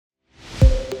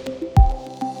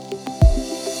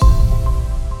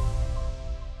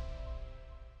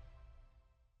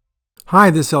Hi,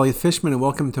 this is Elliot Fishman, and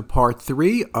welcome to part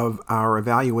 3 of our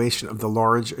evaluation of the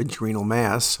large adrenal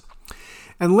mass.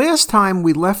 And last time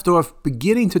we left off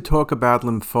beginning to talk about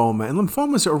lymphoma, and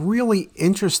lymphoma is a really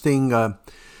interesting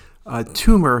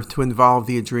tumor to involve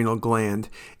the adrenal gland.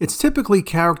 It's typically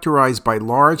characterized by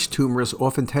large tumors,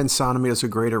 often 10 centimeters or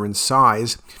greater in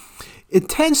size. It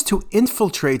tends to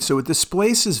infiltrate, so it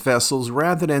displaces vessels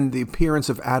rather than the appearance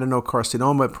of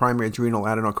adenocarcinoma, primary adrenal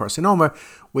adenocarcinoma,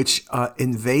 which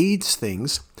invades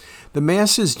things. The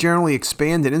masses generally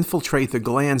expand and infiltrate the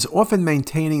glands, often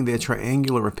maintaining their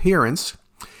triangular appearance.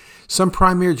 Some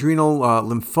primary adrenal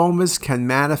lymphomas can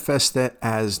manifest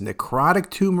as necrotic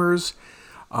tumors,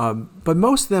 but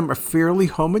most of them are fairly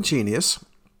homogeneous.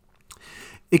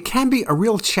 It can be a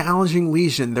real challenging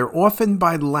lesion. They're often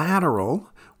bilateral,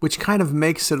 which kind of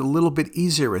makes it a little bit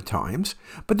easier at times,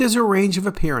 but there's a range of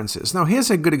appearances. Now,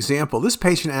 here's a good example. This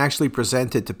patient actually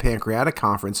presented to pancreatic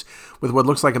conference with what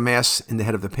looks like a mass in the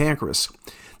head of the pancreas.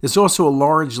 There's also a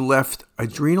large left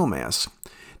adrenal mass.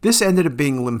 This ended up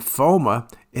being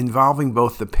lymphoma involving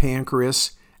both the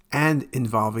pancreas and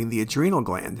involving the adrenal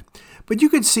gland. But you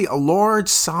could see a large,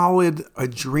 solid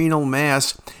adrenal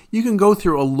mass. You can go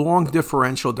through a long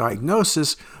differential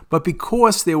diagnosis, but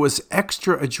because there was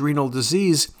extra adrenal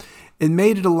disease, it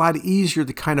made it a lot easier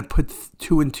to kind of put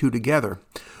 2 and 2 together.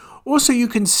 Also, you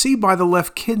can see by the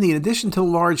left kidney, in addition to the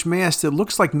large mass, it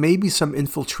looks like maybe some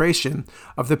infiltration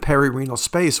of the perirenal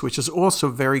space, which is also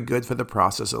very good for the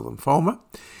process of lymphoma.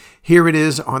 Here it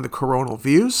is on the coronal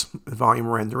views, volume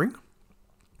rendering.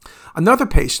 Another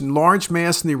patient, large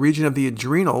mass in the region of the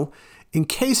adrenal,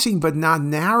 encasing but not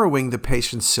narrowing the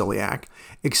patient's celiac,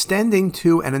 extending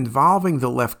to and involving the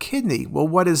left kidney. Well,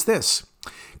 what is this?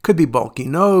 Could be bulky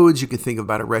nodes. You could think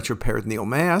about a retroperitoneal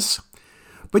mass.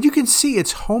 But you can see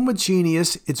it's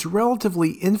homogeneous. It's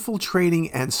relatively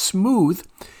infiltrating and smooth.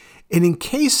 It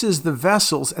encases the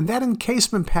vessels, and that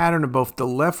encasement pattern of both the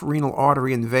left renal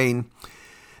artery and vein,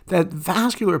 that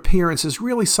vascular appearance is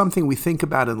really something we think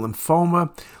about in lymphoma.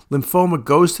 Lymphoma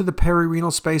goes to the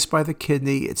perirenal space by the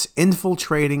kidney. It's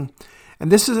infiltrating. And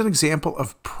this is an example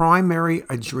of primary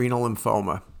adrenal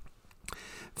lymphoma.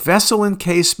 Vessel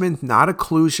encasement, not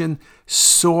occlusion,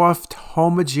 soft,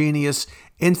 homogeneous,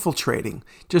 infiltrating.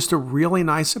 Just a really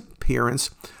nice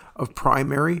appearance of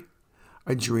primary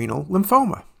adrenal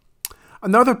lymphoma.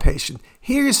 Another patient.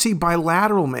 Here you see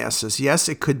bilateral masses. Yes,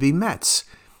 it could be METs.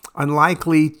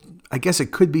 Unlikely, I guess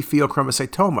it could be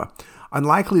pheochromocytoma.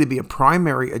 Unlikely to be a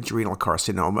primary adrenal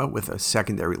carcinoma with a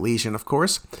secondary lesion, of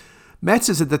course. METs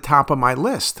is at the top of my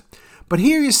list. But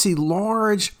here you see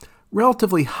large,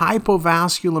 relatively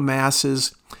hypovascular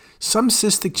masses, some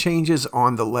cystic changes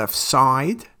on the left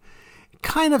side,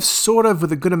 kind of sort of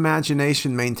with a good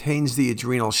imagination maintains the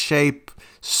adrenal shape,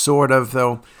 sort of,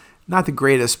 though not the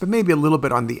greatest, but maybe a little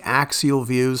bit on the axial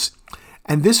views.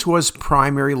 And this was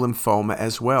primary lymphoma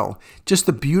as well. Just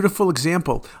a beautiful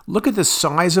example. Look at the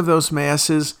size of those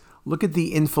masses. Look at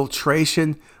the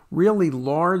infiltration. Really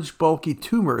large, bulky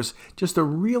tumors. Just a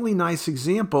really nice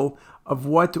example of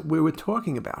what we were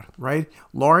talking about, right?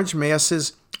 Large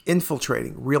masses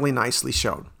infiltrating, really nicely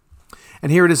shown.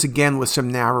 And here it is again with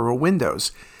some narrower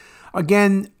windows.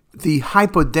 Again, the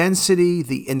hypodensity,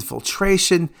 the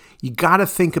infiltration, you got to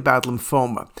think about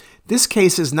lymphoma. This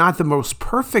case is not the most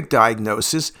perfect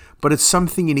diagnosis, but it's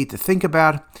something you need to think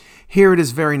about. Here it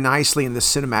is very nicely in the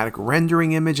cinematic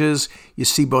rendering images. You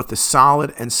see both the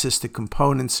solid and cystic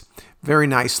components very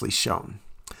nicely shown.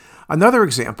 Another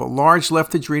example, large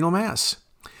left adrenal mass.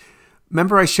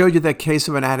 Remember I showed you that case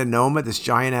of an adenoma, this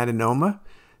giant adenoma?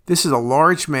 This is a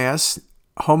large mass,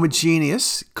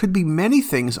 homogeneous, could be many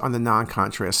things on the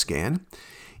non-contrast scan.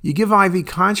 You give IV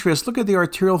contrast, look at the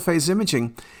arterial phase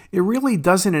imaging. It really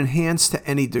doesn't enhance to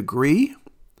any degree.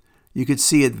 You could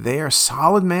see it there,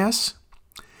 solid mass.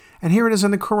 And here it is on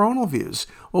the coronal views.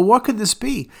 Well, what could this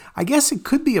be? I guess it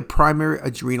could be a primary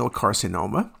adrenal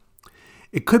carcinoma.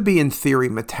 It could be, in theory,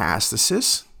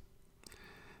 metastasis.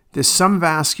 There's some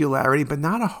vascularity, but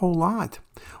not a whole lot.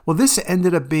 Well, this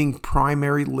ended up being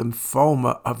primary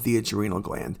lymphoma of the adrenal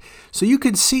gland. So you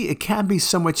can see it can be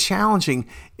somewhat challenging.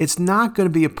 It's not going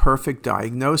to be a perfect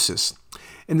diagnosis.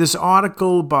 In this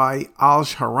article by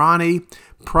Al-Shahrani,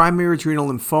 primary adrenal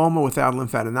lymphoma without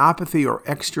lymphadenopathy or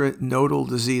extranodal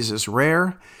disease is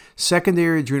rare.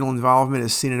 Secondary adrenal involvement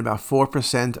is seen in about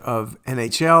 4% of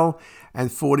NHL, and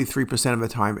 43% of the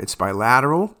time it's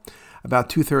bilateral. About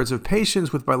 2/3 of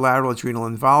patients with bilateral adrenal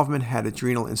involvement had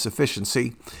adrenal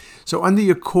insufficiency. So under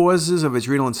your causes of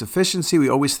adrenal insufficiency, we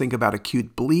always think about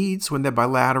acute bleeds when they're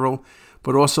bilateral,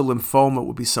 but also lymphoma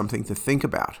would be something to think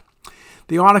about.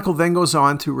 The article then goes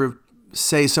on to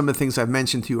say some of the things I've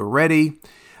mentioned to you already.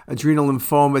 Adrenal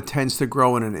lymphoma tends to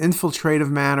grow in an infiltrative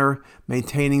manner,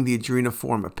 maintaining the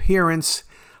adreniform appearance.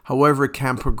 However, it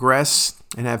can progress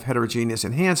and have heterogeneous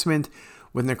enhancement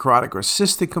with necrotic or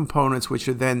cystic components, which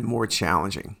are then more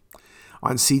challenging.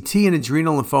 On CT, an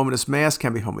adrenal lymphomatous mass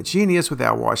can be homogeneous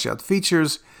without washout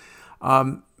features.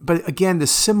 But again, the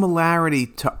similarity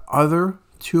to other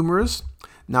tumors,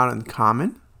 not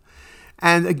uncommon.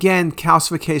 And again,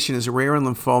 calcification is rare in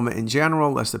lymphoma in general,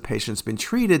 unless the patient's been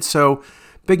treated. So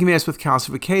big mass with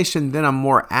calcification, then I'm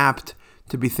more apt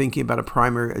to be thinking about a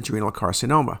primary adrenal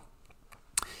carcinoma.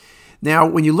 Now,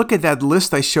 when you look at that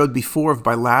list I showed before of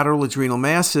bilateral adrenal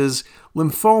masses,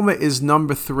 lymphoma is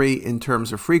number 3 in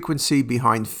terms of frequency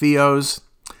behind PHEOs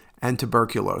and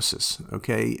tuberculosis,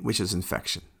 okay, which is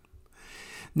infection.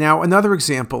 Now, another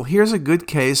example, here's a good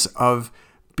case of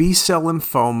B-cell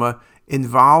lymphoma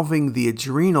involving the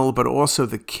adrenal, but also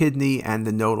the kidney and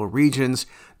the nodal regions.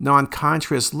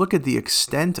 Non-contrast, look at the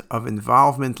extent of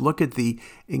involvement, look at the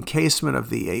encasement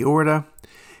of the aorta.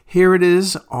 Here it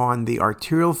is on the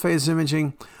arterial phase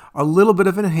imaging, a little bit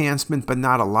of an enhancement, but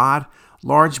not a lot.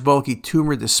 Large bulky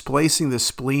tumor displacing the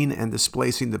spleen and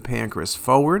displacing the pancreas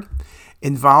forward.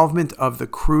 Involvement of the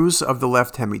crus of the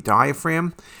left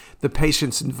hemidiaphragm. The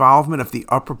patient's involvement of the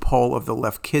upper pole of the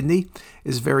left kidney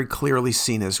is very clearly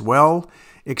seen as well.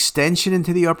 Extension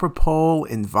into the upper pole,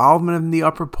 involvement in the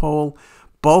upper pole,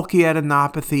 bulky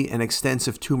adenopathy, and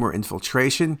extensive tumor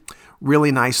infiltration,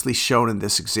 really nicely shown in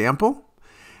this example.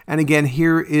 And again,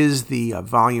 here is the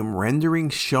volume rendering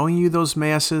showing you those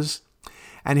masses.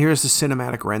 And here's the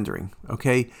cinematic rendering,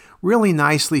 okay? Really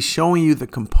nicely showing you the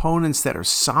components that are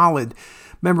solid.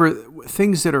 Remember,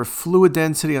 things that are fluid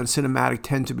density on cinematic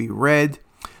tend to be red.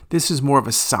 This is more of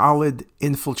a solid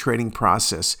infiltrating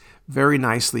process, very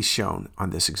nicely shown on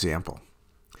this example.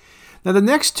 Now, the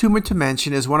next tumor to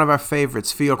mention is one of our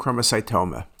favorites,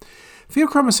 pheochromocytoma.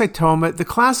 Pheochromocytoma, the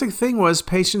classic thing was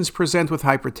patients present with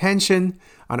hypertension,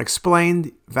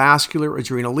 unexplained vascular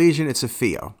adrenal lesion, it's a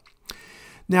pheo.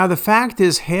 Now, the fact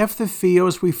is half the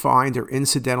pheos we find are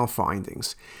incidental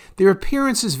findings. Their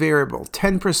appearance is variable.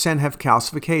 10% have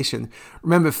calcification.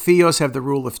 Remember, pheos have the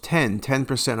rule of 10.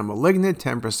 10% are malignant,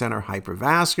 10% are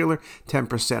hypervascular,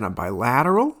 10% are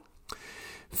bilateral.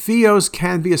 Pheos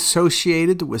can be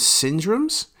associated with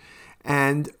syndromes,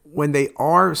 and when they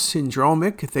are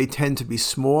syndromic, they tend to be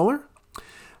smaller.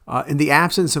 In the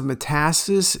absence of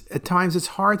metastasis, at times it's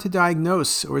hard to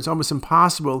diagnose, or it's almost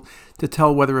impossible to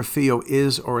tell whether a pheo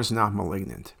is or is not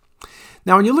malignant.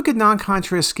 Now, when you look at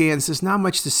non-contrast scans, there's not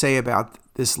much to say about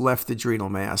this left adrenal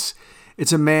mass.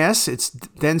 It's a mass, it's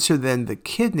denser than the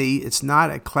kidney, it's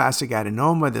not a classic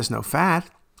adenoma, there's no fat.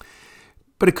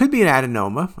 But it could be an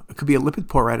adenoma, it could be a lipid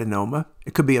poor adenoma,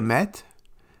 it could be a MET,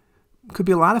 it could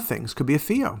be a lot of things, it could be a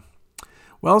pheo.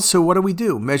 Well, so what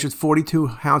do? Measured 42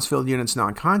 Hounsfield units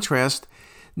non-contrast.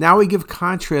 Now we give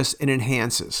contrast and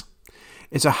enhances.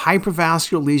 It's a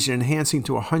hypervascular lesion enhancing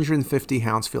to 150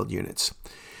 Hounsfield units.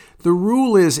 The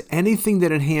rule is anything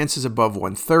that enhances above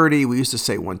 130, we used to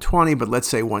say 120, but let's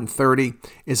say 130,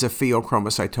 is a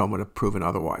pheochromocytoma to proven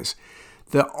otherwise.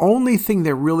 The only thing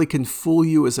that really can fool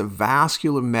you is a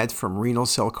vascular met from renal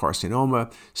cell carcinoma,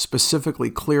 specifically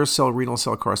clear cell renal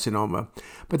cell carcinoma.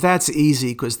 But that's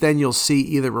easy because then you'll see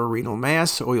either a renal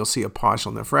mass or you'll see a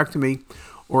partial nephrectomy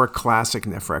or a classic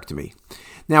nephrectomy.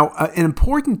 Now, an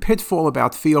important pitfall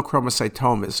about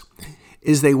pheochromocytomas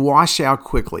is they wash out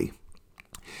quickly.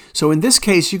 So in this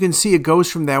case, you can see it goes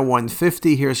from that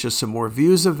 150. Here's just some more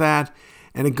views of that.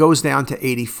 And it goes down to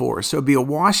 84. So it'd be a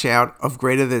washout of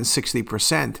greater than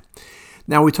 60%.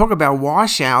 Now we talk about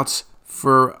washouts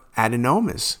for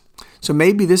adenomas. So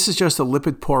maybe this is just a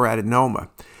lipid poor adenoma.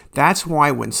 That's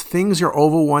why when things are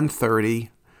over 130,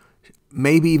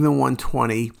 maybe even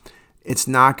 120, it's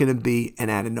not going to be an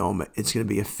adenoma. It's going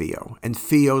to be a pheo. And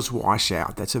pheos wash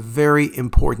out. That's a very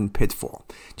important pitfall.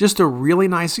 Just a really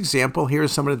nice example.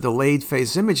 Here's some of the delayed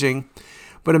phase imaging.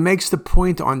 But it makes the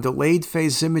point on delayed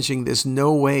phase imaging, there's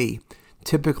no way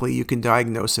typically you can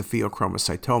diagnose a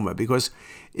pheochromocytoma because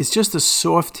it's just a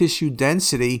soft tissue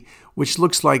density, which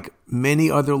looks like many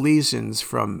other lesions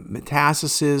from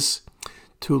metastasis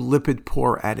to lipid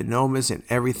poor adenomas and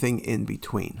everything in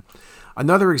between.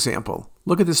 Another example,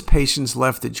 look at this patient's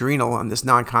left adrenal on this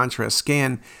non-contrast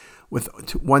scan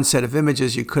with one set of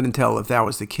images. You couldn't tell if that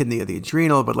was the kidney or the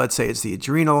adrenal, but let's say it's the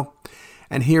adrenal.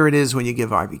 And here it is when you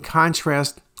give IV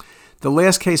contrast. The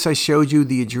last case I showed you,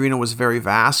 the adrenal was very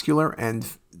vascular and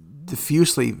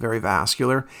diffusely very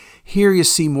vascular. Here you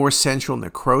see more central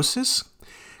necrosis.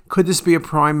 Could this be a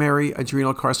primary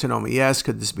adrenal carcinoma? Yes.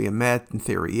 Could this be a MET? In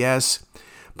theory, yes.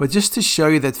 But just to show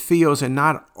you that pheos are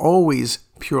not always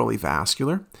purely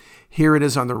vascular, Here it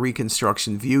is on the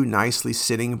reconstruction view, nicely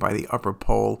sitting by the upper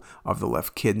pole of the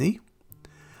left kidney.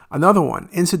 Another one,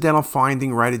 incidental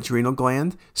finding, right adrenal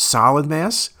gland, solid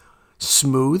mass,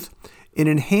 smooth. It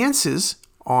enhances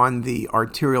on the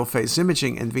arterial phase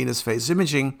imaging and venous phase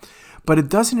imaging, but it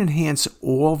doesn't enhance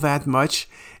all that much.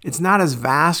 It's not as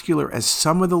vascular as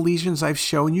some of the lesions I've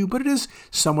shown you, but it is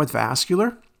somewhat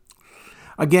vascular.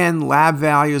 Again, lab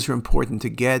values are important to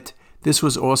get. This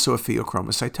was also a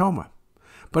pheochromocytoma.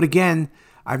 But again,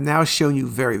 I've now shown you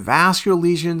very vascular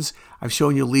lesions. I've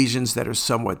shown you lesions that are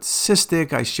somewhat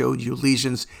cystic. I showed you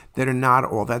lesions that are not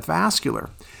all that vascular.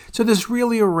 So there's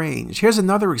really a range. Here's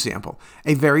another example,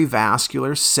 a very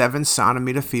vascular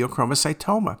 7-centimeter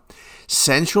pheochromocytoma.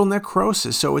 Central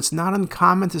necrosis, so it's not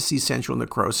uncommon to see central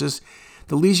necrosis.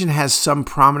 The lesion has some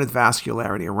prominent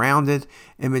vascularity around it.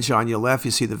 Image on your left,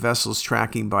 you see the vessels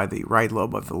tracking by the right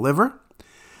lobe of the liver.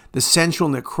 The central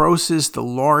necrosis, the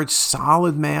large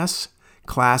solid mass,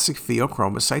 classic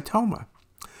pheochromocytoma.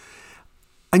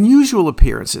 Unusual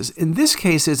appearances. In this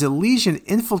case, there's a lesion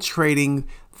infiltrating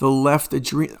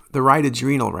the right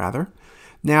adrenal.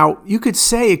 Now, you could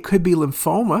say it could be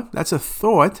lymphoma. That's a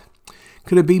thought.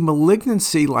 Could it be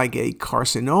malignancy like a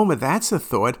carcinoma? That's a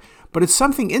thought. But it's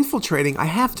something infiltrating. I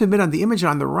have to admit, on the image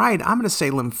on the right, I'm going to say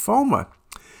lymphoma.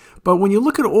 But when you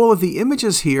look at all of the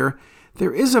images here,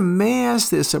 there is a mass,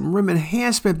 there's some rim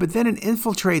enhancement, but then it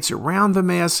infiltrates around the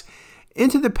mass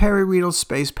into the perirenal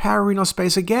space. Perirenal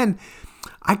space, again,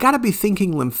 I got to be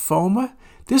thinking lymphoma.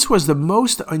 This was the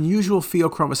most unusual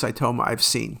pheochromocytoma I've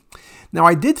seen. Now,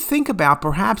 I did think about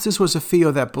perhaps this was a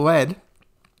pheo that bled.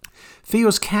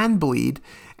 Pheos can bleed,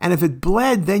 and if it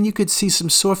bled, then you could see some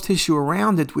soft tissue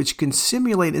around it, which can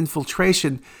simulate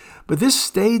infiltration. But this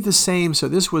stayed the same, so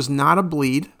this was not a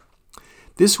bleed.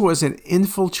 This was an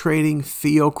infiltrating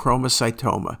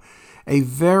pheochromocytoma, a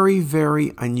very,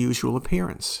 very unusual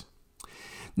appearance.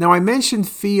 Now, I mentioned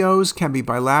pheos can be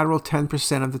bilateral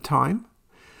 10% of the time.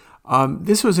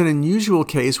 This was an unusual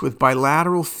case with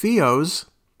bilateral pheos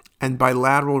and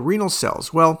bilateral renal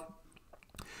cells. Well,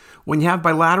 when you have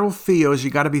bilateral pheos,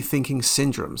 you got to be thinking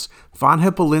syndromes. Von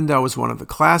Hippel-Lindau is one of the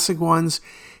classic ones.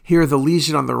 Here, the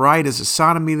lesion on the right is 1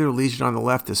 centimeter. The lesion on the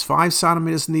left is 5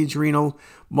 centimeters in the adrenal.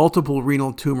 Multiple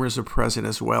renal tumors are present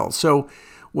as well. So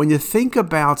when you think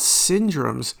about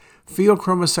syndromes,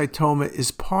 pheochromocytoma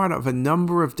is part of a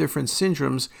number of different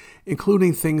syndromes,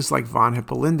 including things like von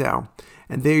Hippel-Lindau.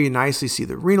 And there you nicely see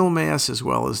the renal mass as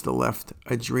well as the left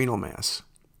adrenal mass.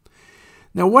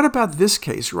 Now, what about this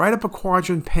case? Right up a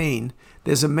quadrant pane,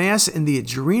 there's a mass in the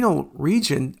adrenal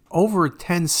region over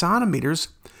 10 centimeters,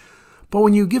 but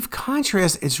when you give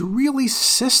contrast, it's really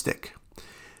cystic.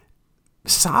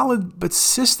 Solid but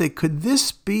cystic. Could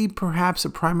this be perhaps a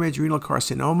primary adrenal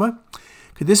carcinoma?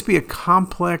 Could this be a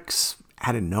complex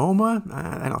adenoma?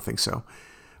 I don't think so.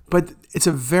 But it's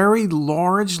a very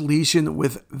large lesion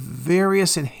with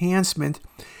various enhancement.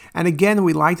 And again,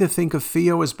 we like to think of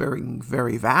pheo as being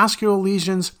very vascular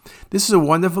lesions. This is a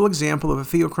wonderful example of a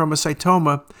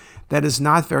pheochromocytoma that is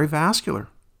not very vascular.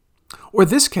 Or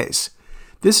this case.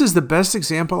 This is the best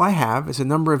example I have, it's a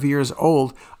number of years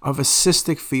old, of a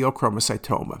cystic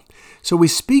pheochromocytoma. So we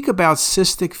speak about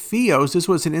cystic pheos. This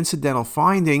was an incidental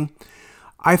finding.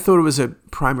 I thought it was a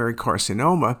primary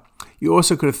carcinoma. You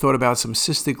also could have thought about some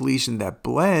cystic lesion that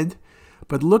bled,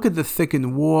 but look at the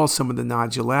thickened wall, some of the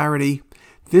nodularity.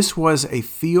 This was a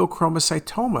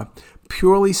pheochromocytoma,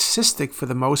 purely cystic for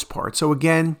the most part. So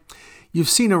again, you've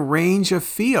seen a range of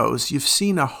pheos. You've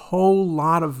seen a whole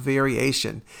lot of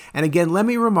variation. And again, let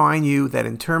me remind you that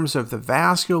in terms of the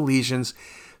vascular lesions,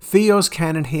 pheos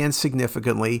can enhance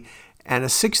significantly, and a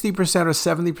 60% or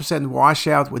 70%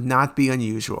 washout would not be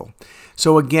unusual.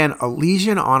 So again, a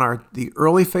lesion on the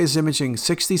early phase imaging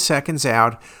 60 seconds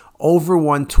out, over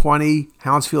 120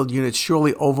 Hounsfield units,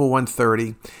 surely over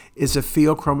 130, is a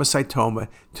pheochromocytoma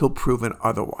till proven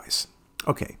otherwise.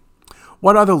 Okay.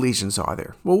 What other lesions are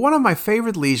there? Well, one of my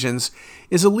favorite lesions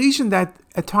is a lesion that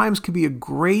at times can be a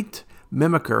great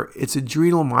mimicker. It's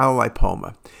adrenal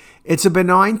myelolipoma. It's a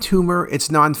benign tumor. It's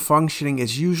non-functioning.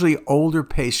 It's usually older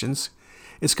patients.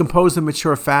 It's composed of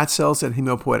mature fat cells and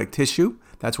hematopoietic tissue.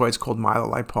 That's why it's called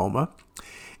myelolipoma.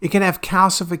 It can have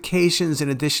calcifications in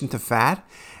addition to fat,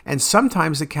 and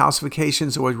sometimes the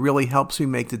calcifications are what really helps me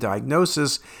make the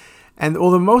diagnosis. And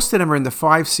although most of them are in the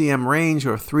 5 cm range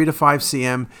or 3 to 5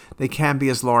 cm, they can be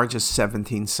as large as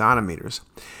 17 centimeters.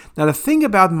 Now, the thing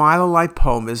about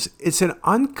myelolipomas, it's an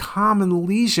uncommon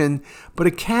lesion, but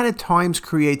it can at times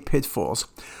create pitfalls.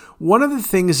 One of the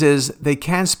things is they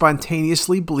can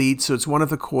spontaneously bleed, so it's one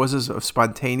of the causes of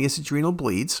spontaneous adrenal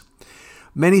bleeds.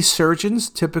 Many surgeons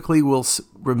typically will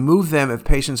remove them if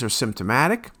patients are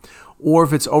symptomatic or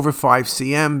if it's over 5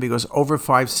 cm, because over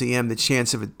 5 cm, the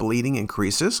chance of it bleeding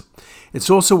increases. It's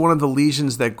also one of the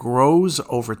lesions that grows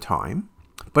over time,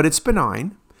 but it's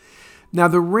benign. Now,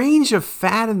 the range of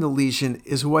fat in the lesion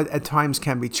is what at times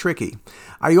can be tricky.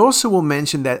 I also will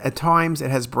mention that at times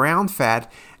it has brown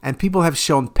fat, and people have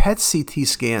shown PET CT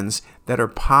scans that are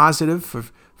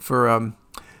positive for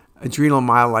adrenal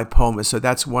myelolipoma, so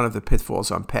that's one of the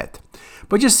pitfalls on PET.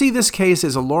 But you see this case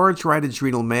is a large right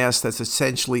adrenal mass that's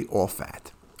essentially all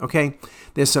fat. Okay,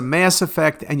 there's some mass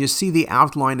effect, and you see the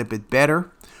outline a bit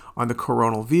better on the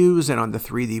coronal views and on the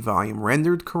 3D volume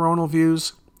rendered coronal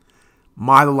views.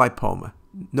 Myelolipoma,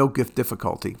 no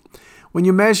difficulty. When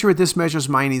you measure it, this measures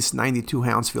minus 92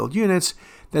 Hounsfield units.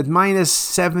 That minus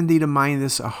 70 to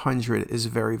minus 100 is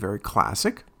very, very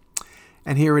classic.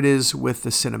 And here it is with the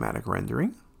cinematic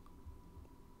rendering.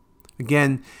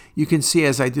 Again, you can see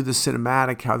as I do the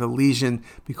cinematic how the lesion,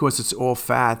 because it's all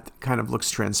fat, kind of looks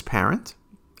transparent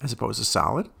as opposed to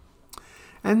solid.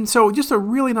 And so just a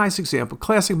really nice example.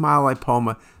 Classic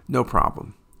myelolipoma, no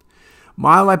problem.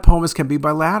 Myelolipomas can be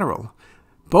bilateral.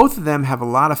 Both of them have a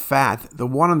lot of fat. The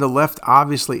one on the left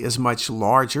obviously is much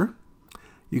larger.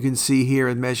 You can see here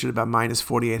it measured about minus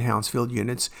 48 Hounsfield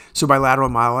units. So bilateral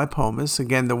myelolipomas.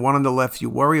 Again, the one on the left you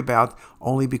worry about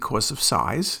only because of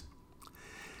size.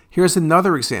 Here's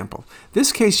another example.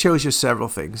 This case shows you several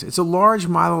things. It's a large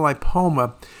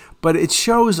myelolipoma, but it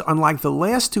shows, unlike the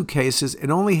last two cases, it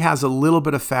only has a little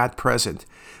bit of fat present.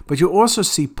 But you also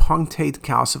see punctate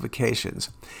calcifications.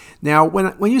 Now,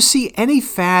 when you see any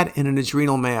fat in an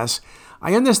adrenal mass,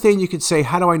 I understand you could say,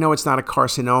 how do I know it's not a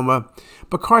carcinoma?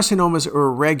 But carcinomas are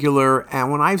irregular,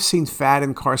 and when I've seen fat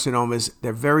in carcinomas,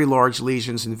 they're very large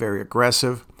lesions and very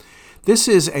aggressive. This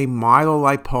is a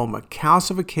myelolipoma,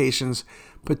 calcifications,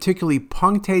 particularly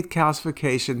punctate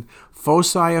calcification,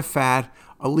 foci of fat,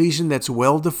 a lesion that's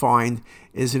well defined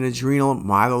is an adrenal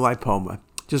myelolipoma.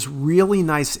 Just really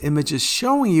nice images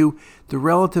showing you the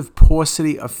relative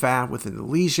paucity of fat within the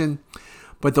lesion,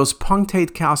 but those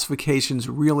punctate calcifications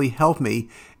really help me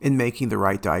in making the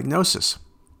right diagnosis.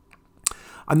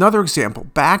 Another example,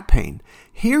 back pain.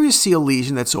 Here you see a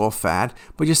lesion that's all fat,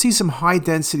 but you see some high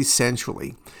density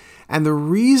centrally. And the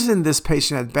reason this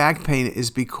patient had back pain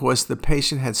is because the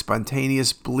patient had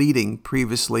spontaneous bleeding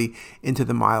previously into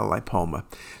the myelolipoma.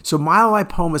 So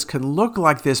myelolipomas can look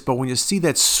like this, but when you see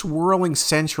that swirling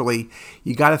centrally,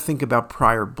 you got to think about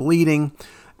prior bleeding.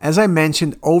 As I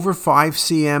mentioned, over 5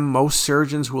 cm, most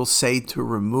surgeons will say to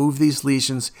remove these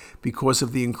lesions because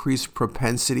of the increased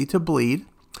propensity to bleed.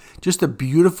 Just a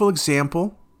beautiful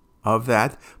example of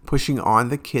that, pushing on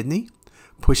the kidney,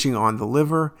 pushing on the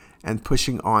liver, and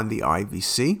pushing on the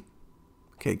IVC.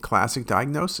 Okay, classic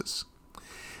diagnosis.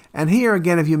 And here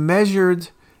again, if you measured,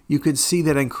 you could see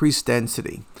that increased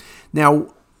density.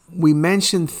 Now, we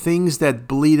mentioned things that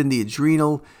bleed in the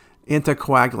adrenal,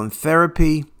 anticoagulant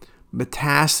therapy,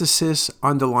 metastasis,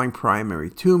 underlying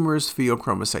primary tumors,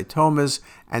 pheochromocytomas,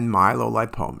 and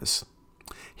myelolipomas.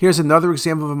 Here's another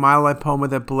example of a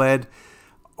myelolipoma that bled.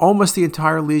 Almost the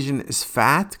entire lesion is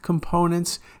fat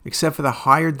components, except for the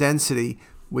higher density,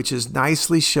 which is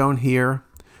nicely shown here,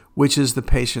 which is the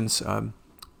patient's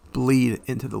bleed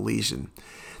into the lesion.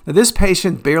 Now, this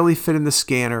patient barely fit in the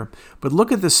scanner, but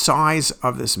look at the size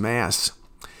of this mass.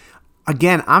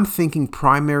 Again, I'm thinking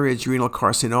primary adrenal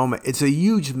carcinoma. It's a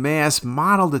huge mass,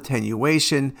 modeled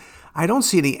attenuation. I don't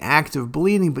see any active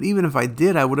bleeding, but even if I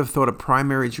did, I would have thought a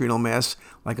primary adrenal mass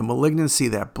like a malignancy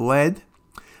that bled.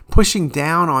 Pushing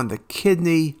down on the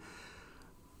kidney.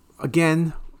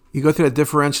 Again, you go through the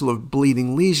differential of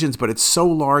bleeding lesions, but it's so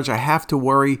large I have to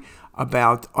worry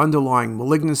about underlying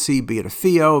malignancy, be it a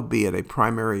pheo, be it a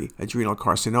primary adrenal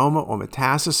carcinoma or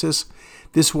metastasis.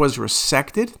 This was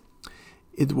resected.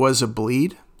 It was a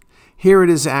bleed. Here it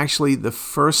is actually the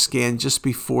first scan just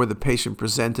before the patient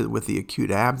presented with the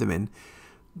acute abdomen.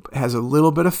 It has a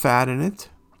little bit of fat in it.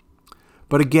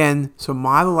 But again, so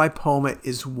myelolipoma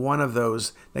is one of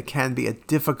those that can be a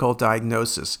difficult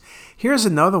diagnosis. Here's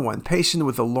another one, patient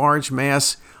with a large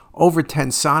mass, over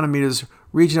 10 centimeters,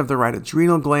 region of the right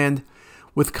adrenal gland.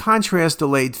 With contrast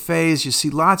delayed phase, you see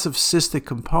lots of cystic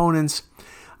components.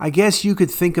 I guess you could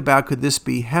think about, could this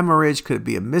be hemorrhage? Could it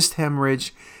be a missed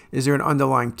hemorrhage? Is there an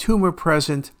underlying tumor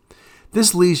present?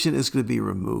 This lesion is going to be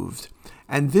removed.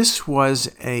 And this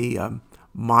was a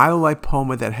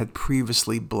myelolipoma that had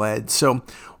previously bled. So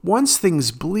once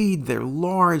things bleed, they're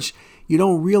large. You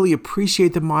don't really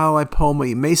appreciate the myelolipoma.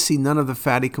 You may see none of the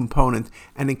fatty component,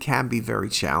 and it can be very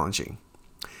challenging.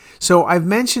 So I've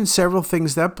mentioned several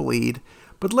things that bleed,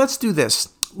 but let's do this.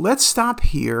 Let's stop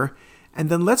here And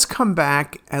then let's come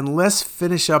back and let's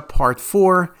finish up part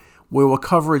 4, where we'll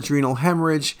cover adrenal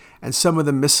hemorrhage and some of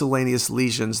the miscellaneous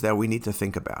lesions that we need to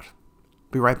think about.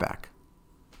 Be right back.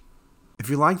 If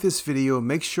you like this video,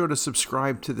 make sure to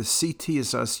subscribe to the CT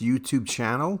is Us YouTube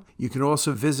channel. You can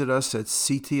also visit us at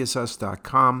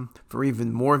ctisus.com for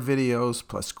even more videos,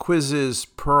 plus quizzes,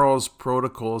 pearls,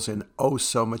 protocols, and oh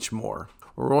so much more.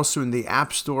 We're also in the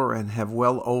App Store and have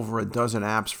well over a dozen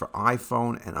apps for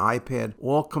iPhone and iPad,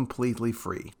 all completely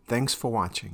free. Thanks for watching.